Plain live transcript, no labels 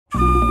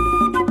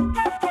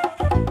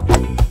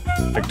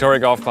Victoria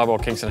Golf Club or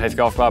Kingston Heath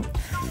Golf Club?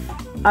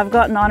 I've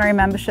got honorary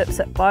memberships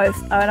at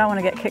both. I don't want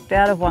to get kicked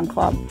out of one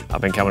club.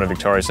 I've been coming to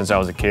Victoria since I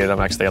was a kid. I'm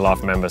actually a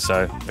life member,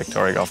 so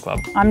Victoria Golf Club.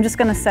 I'm just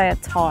going to say a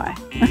tie.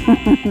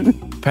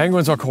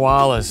 Penguins or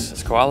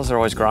koalas? Koalas are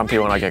always grumpy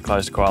when I get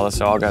close to koalas,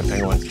 so I'll go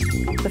penguins.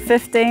 The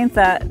 15th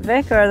at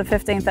Vic or the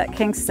 15th at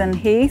Kingston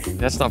Heath?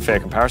 That's not a fair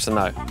comparison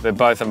though. They're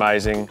both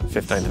amazing.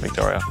 15th at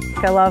Victoria.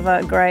 I love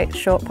a great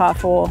short par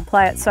 4.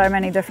 Play it so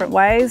many different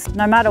ways.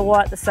 No matter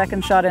what, the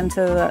second shot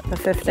into the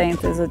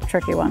 15th is a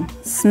tricky one.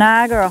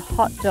 Snag or a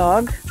hot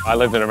dog? I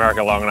lived in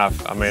America long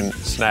enough. I mean,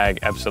 snag,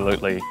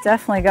 absolutely.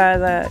 Definitely go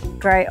the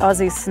great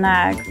Aussie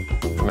snag.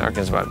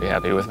 Americans won't be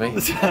happy with me.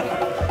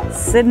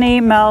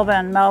 Sydney,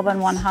 Melbourne. Melbourne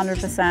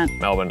 100%.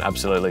 Melbourne,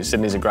 absolutely.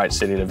 Sydney's a great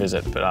city to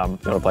visit, but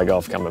if you want to play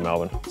golf, come to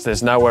Melbourne.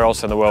 There's nowhere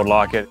else in the world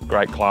like it.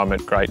 Great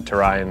climate, great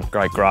terrain,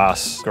 great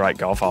grass, great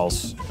golf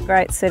holes.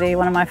 Great city,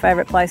 one of my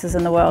favourite places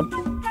in the world.